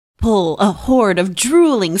pull a horde of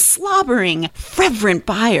drooling, slobbering, fervent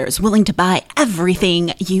buyers willing to buy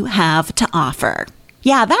everything you have to offer.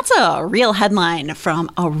 Yeah, that's a real headline from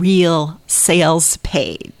a real sales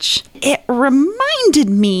page. It reminded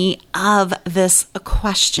me of this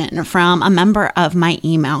question from a member of my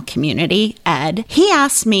email community, Ed. He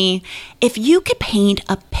asked me, if you could paint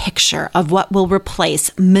a picture of what will replace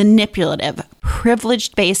manipulative,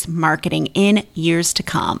 privilege-based marketing in years to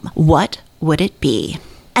come, what would it be?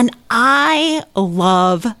 And I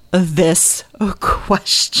love this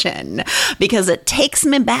question because it takes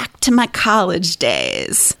me back to my college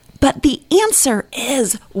days. But the answer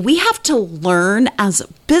is we have to learn as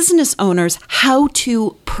business owners how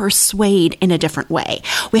to persuade in a different way.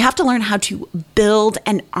 We have to learn how to build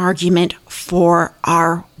an argument for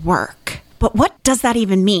our work. But what does that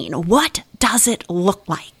even mean? What does it look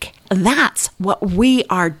like? That's what we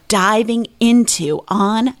are diving into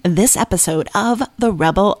on this episode of the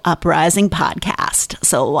Rebel Uprising podcast.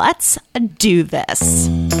 So let's do this.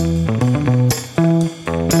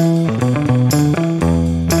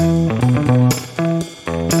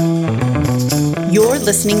 You're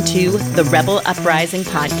listening to the Rebel Uprising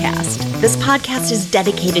podcast. This podcast is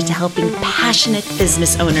dedicated to helping passionate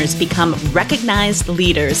business owners become recognized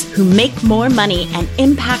leaders who make more money and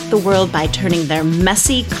impact the world by turning their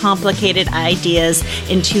messy, complicated ideas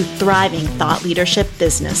into thriving thought leadership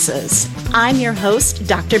businesses. I'm your host,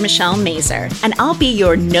 Dr. Michelle Mazur, and I'll be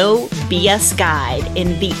your no BS guide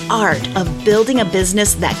in the art of building a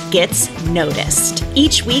business that gets noticed.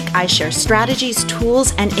 Each week, I share strategies,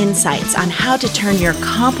 tools, and insights on how to turn your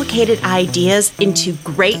complicated ideas into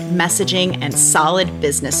great messaging and solid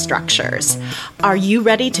business structures. Are you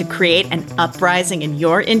ready to create an uprising in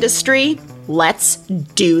your industry? Let's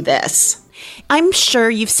do this. I'm sure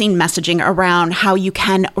you've seen messaging around how you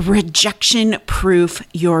can rejection-proof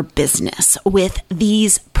your business with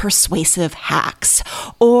these persuasive hacks,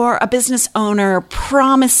 or a business owner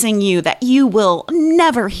promising you that you will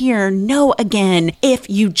never hear no again if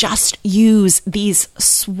you just use these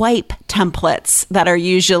swipe templates that are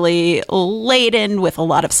usually laden with a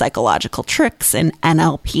lot of psychological tricks and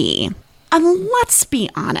NLP. And let's be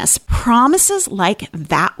honest, promises like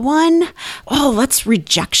that one, let's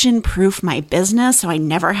rejection-proof my business so I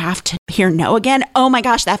never have to hear no again. Oh my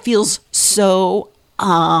gosh, that feels so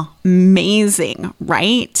amazing,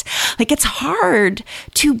 right? Like, it's hard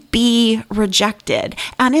to be rejected,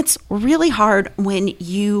 and it's really hard when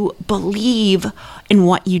you believe in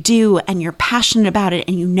what you do and you're passionate about it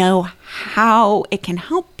and you know how it can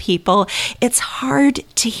help people. It's hard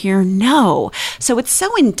to hear no. So it's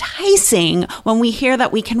so enticing when we hear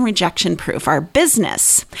that we can rejection proof our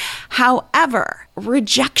business. However,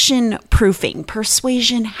 rejection proofing,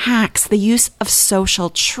 persuasion hacks, the use of social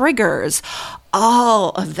triggers,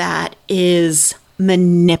 all of that is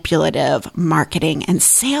manipulative marketing and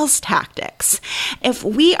sales tactics. If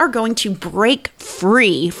we are going to break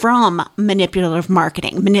free from manipulative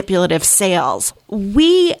marketing, manipulative sales,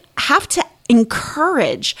 we have to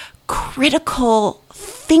encourage critical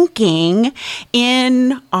thinking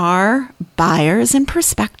in our buyers and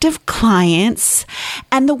prospective clients.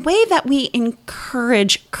 And the way that we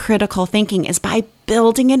encourage critical thinking is by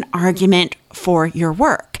building an argument for your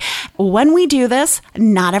work. When we do this,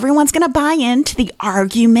 not everyone's going to buy into the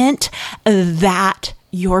argument that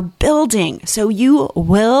you're building. So you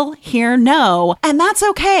will hear no. And that's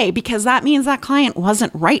okay, because that means that client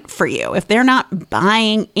wasn't right for you. If they're not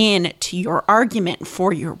buying into your argument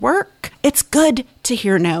for your work, it's good to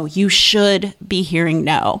hear no. You should be hearing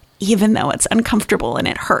no, even though it's uncomfortable and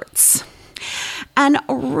it hurts. And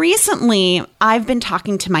recently, I've been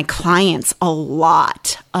talking to my clients a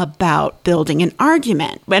lot about building an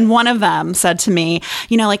argument. And one of them said to me,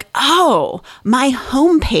 my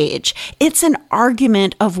homepage, it's an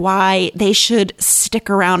argument of why they should stick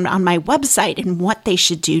around on my website and what they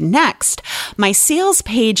should do next. My sales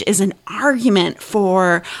page is an argument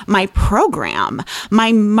for my program.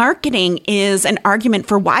 My marketing is an argument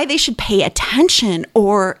for why they should pay attention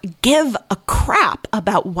or give a crap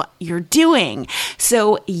about what you're doing.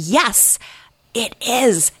 So yes, it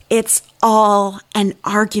is. It's all an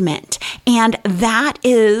argument. And that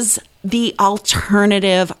is the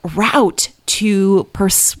alternative route to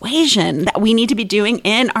persuasion that we need to be doing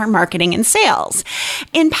in our marketing and sales.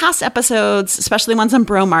 In past episodes, especially ones on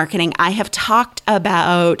bro marketing, I have talked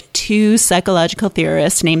about two psychological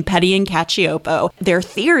theorists named Petty and Cacioppo, their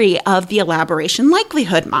theory of the elaboration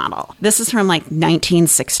likelihood model. This is from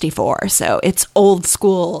 1964, so it's old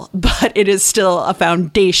school, but it is still a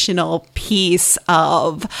foundational piece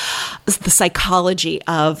of the psychology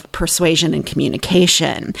of persuasion and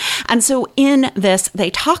communication. And so in this, they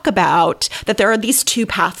talk about that there are these two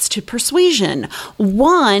paths to persuasion.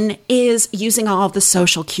 One is using all of the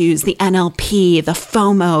social cues, the NLP, the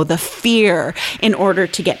FOMO, the fear, in order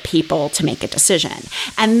to get people to make a decision.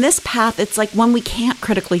 And this path, it's like when we can't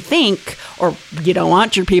critically think, or you don't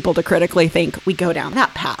want your people to critically think, we go down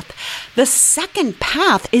that path. The second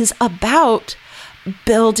path is about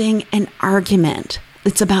building an argument.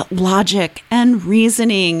 It's about logic and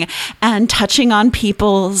reasoning and touching on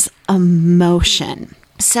people's emotion.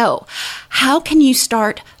 So, how can you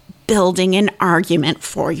start building an argument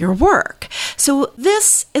for your work? So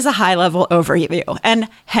this is a high-level overview. And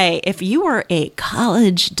hey, if you were a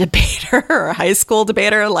college debater or a high school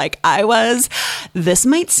debater like I was, this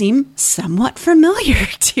might seem somewhat familiar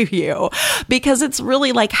to you, because it's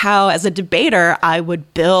really like how, as a debater, I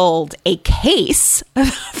would build a case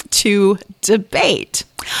to debate.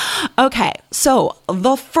 Okay, so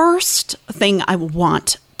the first thing I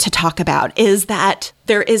want to talk about is that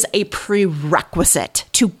there is a prerequisite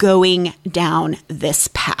to going down this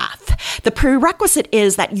path. The prerequisite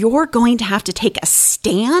is that you're going to have to take a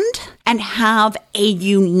stand and have a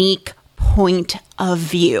unique point of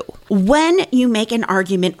view. When you make an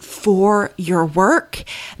argument for your work,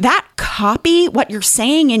 that copy, what you're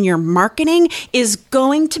saying in your marketing, is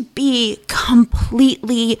going to be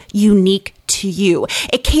completely unique to you.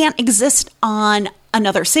 It can't exist on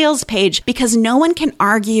another sales page because no one can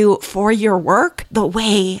argue for your work the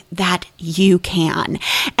way that you can.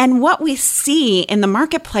 And what we see in the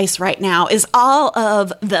marketplace right now is all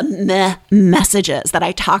of the meh messages that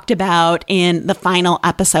I talked about in the final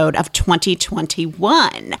episode of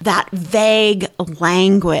 2021. That vague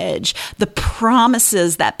language, the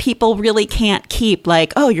promises that people really can't keep,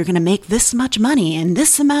 like, oh, you're going to make this much money in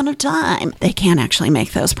this amount of time. They can't actually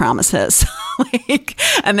make those promises.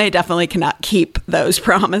 And they definitely cannot keep those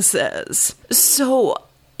promises. So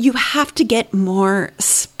you have to get more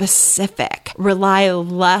specific, rely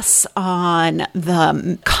less on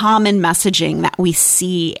the common messaging that we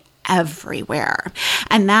see everywhere.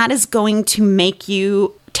 And that is going to make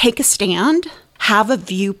you take a stand, have a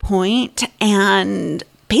viewpoint, and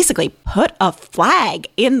basically put a flag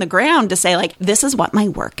in the ground to say, like, this is what my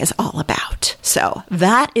work is all about. So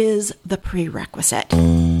that is the prerequisite.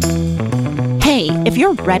 Hey, if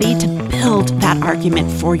you're ready to build that argument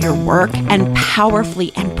for your work and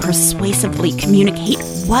powerfully and persuasively communicate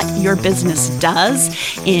what your business does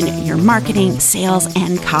in your marketing, sales,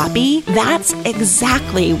 and copy, that's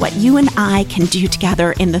exactly what you and I can do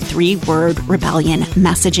together in the 3-Word Rebellion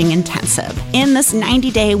Messaging Intensive. In this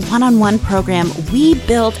 90-day one-on-one program, we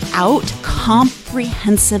build out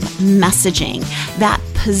comprehensive messaging that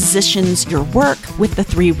positions your work with the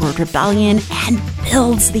 3-Word Rebellion and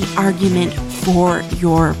builds the argument for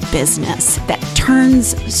your business that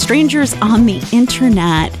turns strangers on the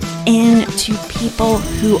internet into people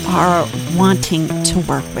who are wanting to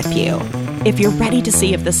work with you. If you're ready to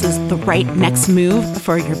see if this is the right next move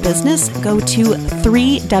for your business, go to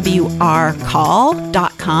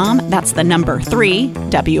 3wrcall.com. That's the number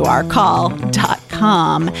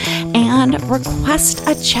 3wrcall.com and request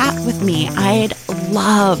a chat with me. I'd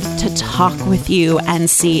love to talk with you and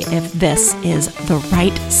see if this is the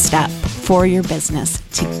right step for your business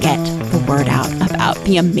to get the word out about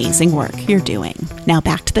the amazing work you're doing. Now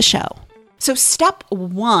back to the show. So step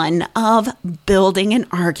 1 of building an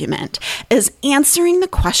argument is answering the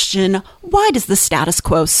question, why does the status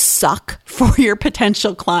quo suck for your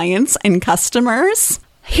potential clients and customers?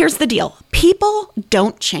 Here's the deal. People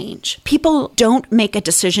don't change. People don't make a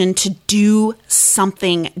decision to do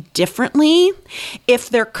something differently if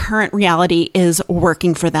their current reality is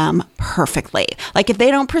working for them perfectly. Like if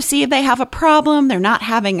they don't perceive they have a problem, they're not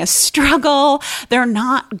having a struggle, they're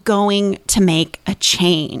not going to make a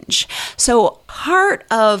change. So part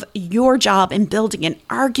of your job in building an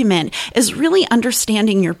argument is really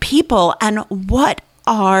understanding your people and what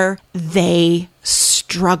are they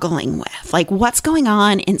struggling with? Like what's going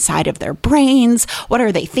on inside of their brains? What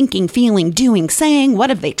are they thinking, feeling, doing, saying? What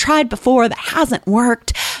have they tried before that hasn't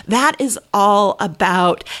worked? That is all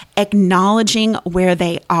about acknowledging where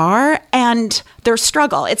they are and their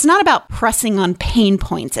struggle. It's not about pressing on pain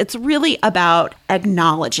points. It's really about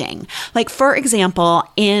acknowledging. Like, for example,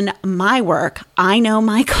 in my work, I know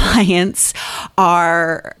my clients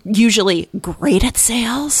are usually great at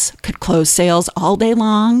sales, could close sales all day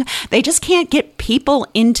long. They just can't get people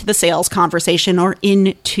into the sales conversation or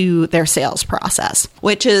into their sales process,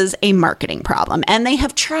 which is a marketing problem. And they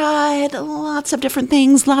have tried lots of different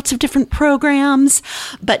things, lots of different programs,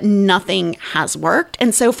 but nothing has worked.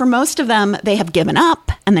 And so for most of them, they have given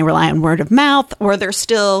up and they rely on word of mouth, or they're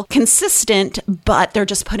still consistent, but they're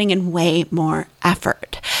just putting in way more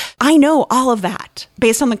effort. I know all of that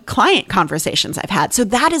based on the client conversations I've had. So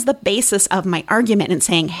that is the basis of my argument in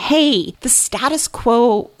saying, hey, the status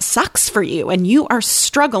quo sucks for you and you are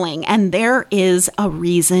struggling, and there is a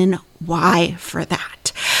reason why for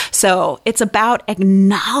that. So it's about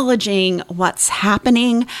acknowledging what's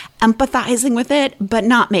happening, empathizing with it, but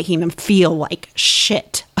not making them feel like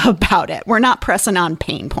shit about it. We're not pressing on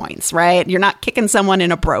pain points, right? You're not kicking someone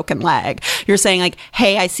in a broken leg. You're saying like,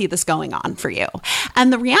 hey, I see this going on for you.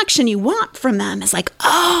 And the reaction you want from them is like,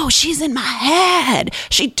 oh, she's in my head.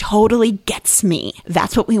 She totally gets me.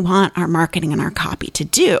 That's what we want our marketing and our copy to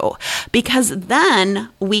do, because then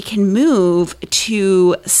we can move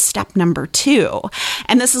to step number 2.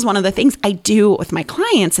 And this is one of the things I do with my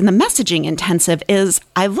clients in the messaging intensive is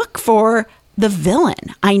I look for the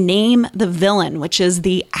villain. I name the villain, which is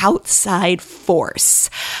the outside force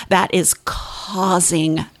that is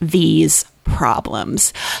causing these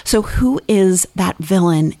problems. So who is that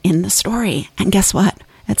villain in the story? And guess what?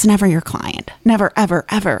 It's never your client. Never, ever,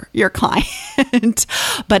 ever your client.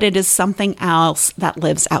 But it is something else that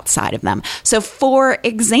lives outside of them. So for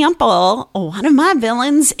example, one of my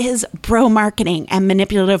villains is bro marketing and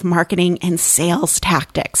manipulative marketing and sales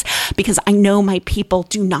tactics, because I know my people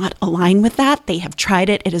do not align with that. They have tried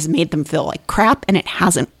it. It has made them feel like crap and it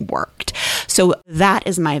hasn't worked. So that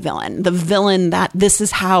is my villain. The villain that this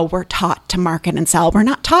is how we're taught to market and sell. We're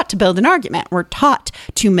not taught to build an argument. We're taught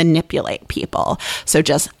to manipulate people. So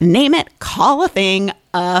just name it, call a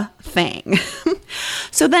thing.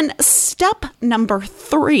 So then step number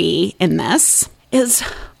 3 in this is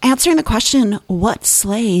answering the question, what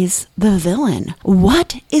slays the villain?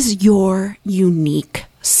 What is your unique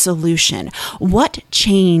solution? What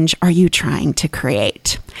change are you trying to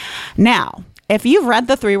create? Now, if you've read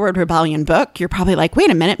the 3-Word Rebellion book, you're probably like, wait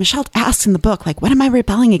a minute, Michelle asks in the book, like, what am I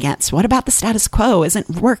rebelling against? What about the status quo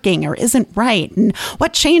isn't working or isn't right? And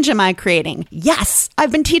what change am I creating? Yes,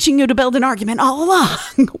 I've been teaching you to build an argument all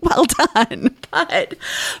along. Well done. But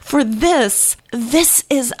for this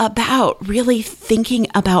is about really thinking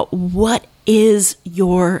about what is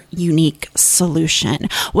your unique solution?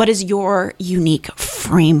 What is your unique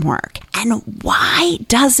framework? And why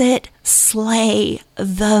does it slay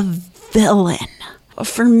the villain?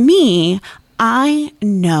 For me, I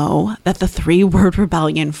know that the 3-Word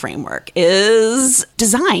Rebellion framework is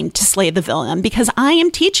designed to slay the villain because I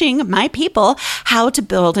am teaching my people how to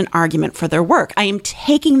build an argument for their work. I am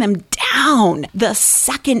taking them down the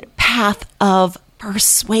second path of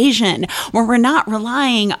persuasion, where we're not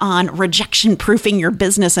relying on rejection proofing your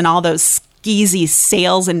business and all those skeezy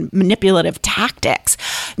sales and manipulative tactics.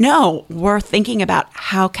 No, we're thinking about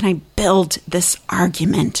how can I build this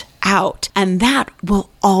argument out? And that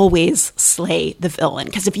will always slay the villain.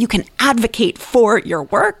 Because if you can advocate for your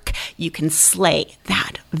work, you can slay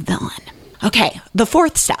that villain. Okay, the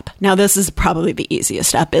 4th step. Now, this is probably the easiest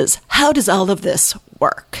step, is how does all of this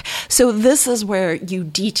work? So this is where you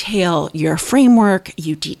detail your framework,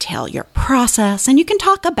 you detail your process, and you can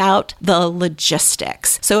talk about the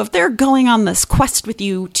logistics. So if they're going on this quest with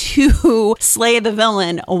you to slay the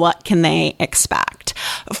villain, what can they expect?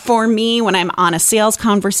 For me, when I'm on a sales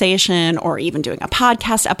conversation or even doing a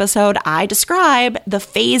podcast episode, I describe the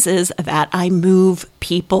phases that I move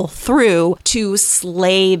people through to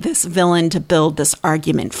slay this villain, to build this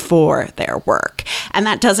argument for their work. And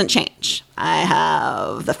that doesn't change. I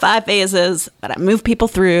have the 5 phases that I move people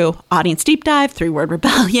through: audience deep dive, 3-Word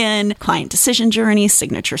Rebellion, client decision journey,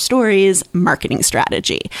 signature stories, marketing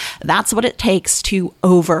strategy. That's what it takes to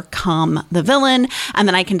overcome the villain. And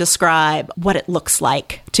then I can describe what it looks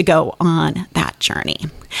like to go on that journey.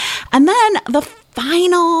 And then the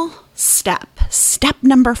final step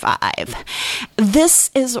number 5. This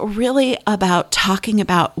is really about talking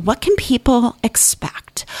about what can people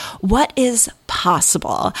expect? What is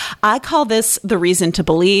possible? I call this the reason to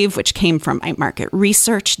believe, which came from my market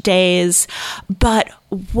research days. But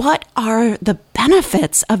what are the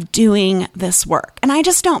benefits of doing this work? And I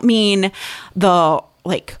just don't mean the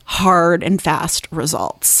hard and fast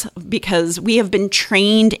results, because we have been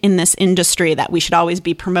trained in this industry that we should always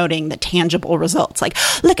be promoting the tangible results. Like,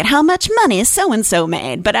 look at how much money so-and-so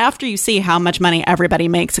made. But after you see how much money everybody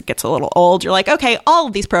makes, it gets a little old. You're like, okay, all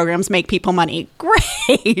of these programs make people money.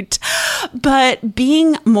 Great. But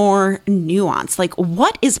being more nuanced, like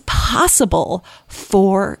what is possible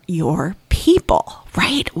for your people,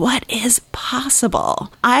 right? What is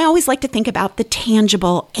possible? I always like to think about the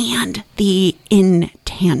tangible and the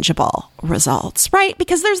intangible results, right?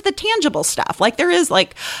 Because there's the tangible stuff. Like there is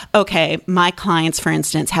okay, my clients, for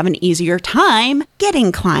instance, have an easier time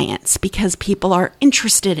getting clients because people are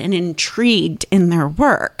interested and intrigued in their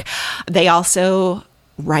work. They also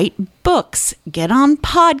write books, get on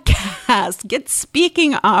podcasts, get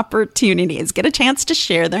speaking opportunities, get a chance to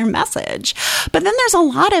share their message. But then there's a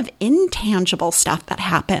lot of intangible stuff that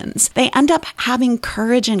happens. They end up having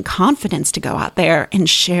courage and confidence to go out there and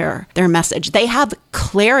share their message. They have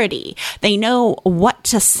clarity. They know what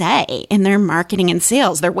to say in their marketing and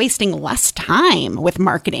sales. They're wasting less time with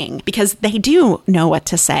marketing because they do know what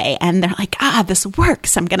to say. And they're like, this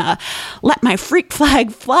works. I'm going to let my freak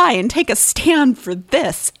flag fly and take a stand for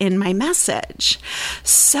this in my message.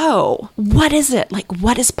 So what is it? Like,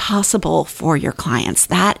 what is possible for your clients?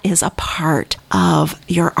 That is a part of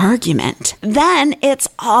your argument. Then it's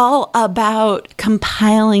all about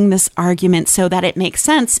compiling this argument so that it makes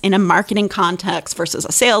sense in a marketing context versus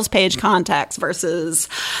a sales page context versus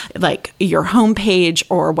like your homepage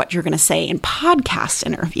or what you're going to say in podcast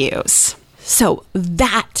interviews. So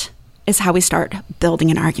that is how we start building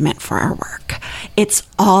an argument for our work. It's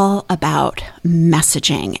all about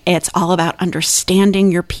messaging. It's all about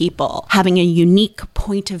understanding your people, having a unique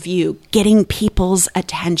point of view, getting people's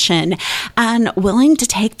attention, and willing to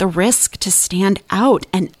take the risk to stand out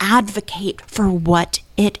and advocate for what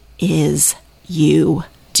it is you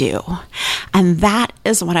do. And that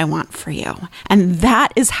is what I want for you. And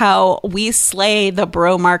that is how we slay the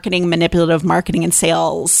bro marketing, manipulative marketing, and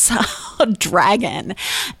sales dragon,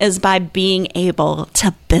 is by being able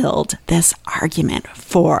to build this argument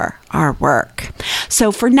for our work.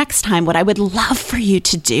 So for next time, what I would love for you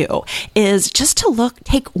to do is just to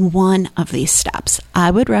take one of these steps. I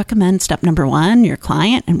would recommend step number 1, your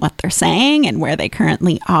client and what they're saying and where they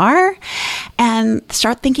currently are, and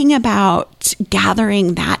start thinking about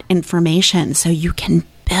gathering that information so you can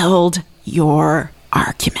build your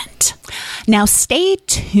argument. Now, stay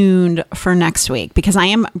tuned for next week because I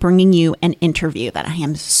am bringing you an interview that I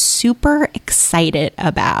am super excited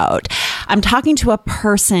about. I'm talking to a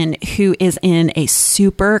person who is in a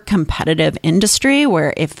super competitive industry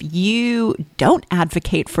where if you don't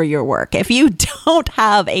advocate for your work, if you don't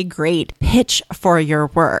have a great pitch for your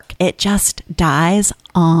work, it just dies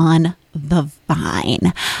on the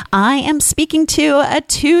vine. I am speaking to a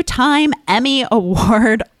 2-time Emmy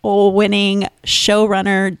Award winning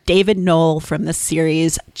showrunner, David Knoll, from the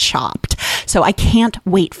series Chopped. So I can't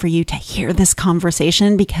wait for you to hear this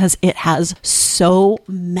conversation because it has so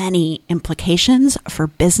many implications for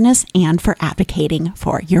business and for advocating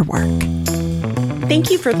for your work. Thank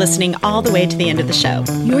you for listening all the way to the end of the show.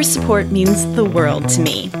 Your support means the world to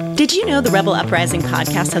me. Did you know the Rebel Uprising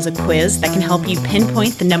podcast has a quiz that can help you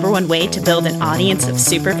pinpoint the number one way to build an audience of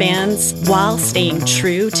superfans while staying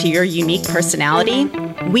true to your unique personality?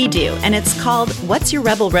 We do, and it's called What's Your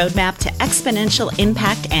Rebel Roadmap to Exponential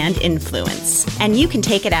Impact and Influence? And you can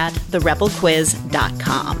take it at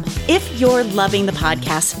therebelquiz.com. If you're loving the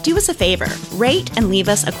podcast, do us a favor, rate and leave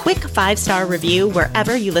us a quick 5-star review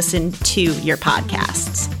wherever you listen to your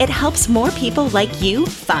podcasts. It helps more people like you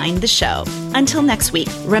find the show. Until next week,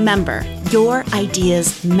 remember, your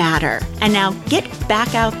ideas matter. And now get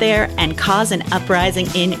back out there and cause an uprising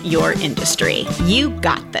in your industry. You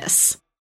got this.